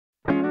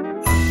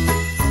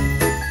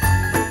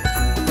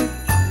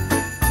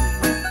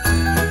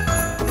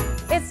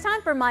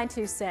for my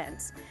 2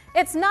 cents.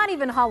 It's not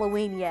even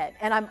Halloween yet,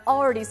 and I'm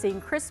already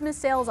seeing Christmas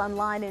sales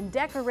online and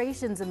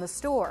decorations in the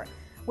store.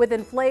 With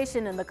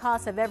inflation and the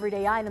cost of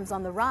everyday items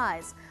on the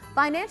rise,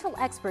 financial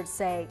experts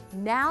say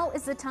now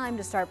is the time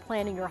to start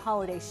planning your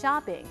holiday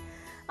shopping.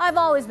 I've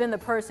always been the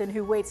person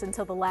who waits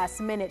until the last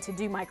minute to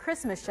do my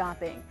Christmas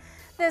shopping.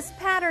 This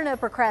pattern of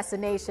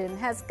procrastination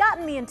has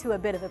gotten me into a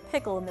bit of a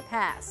pickle in the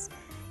past.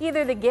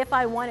 Either the gift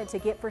I wanted to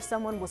get for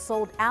someone was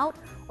sold out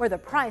or the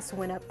price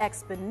went up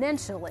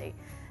exponentially.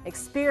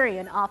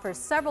 Experian offers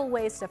several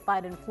ways to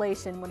fight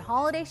inflation when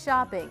holiday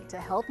shopping to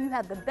help you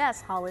have the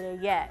best holiday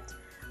yet.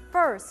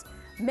 First,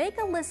 make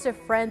a list of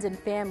friends and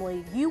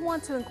family you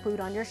want to include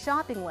on your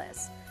shopping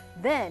list.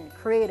 Then,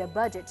 create a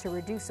budget to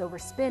reduce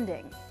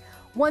overspending.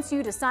 Once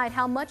you decide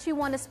how much you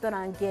want to spend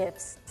on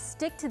gifts,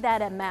 stick to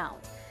that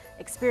amount.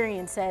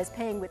 Experian says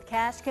paying with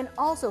cash can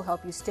also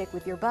help you stick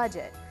with your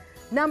budget.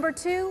 Number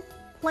 2,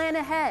 plan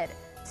ahead.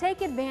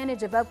 Take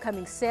advantage of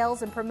upcoming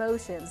sales and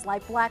promotions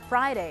like Black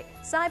Friday,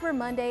 Cyber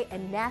Monday,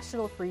 and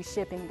National Free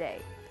Shipping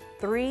Day.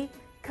 3,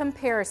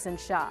 comparison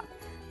shop.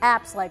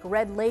 Apps like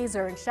Red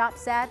Laser and Shop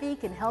Savvy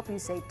can help you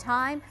save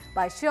time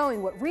by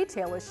showing what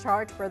retailers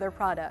charge for their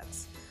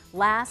products.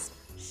 Last,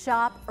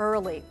 shop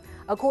early.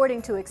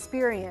 According to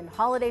Experian,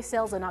 holiday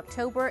sales in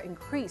October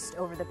increased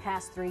over the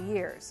past 3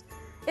 years.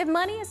 If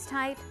money is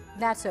tight,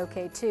 that's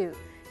okay too.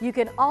 You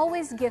can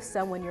always gift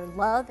someone your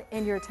love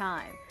and your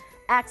time.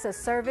 Acts of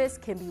service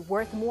can be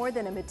worth more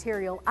than a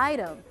material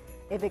item.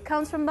 If it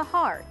comes from the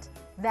heart,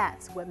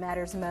 that's what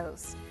matters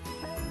most.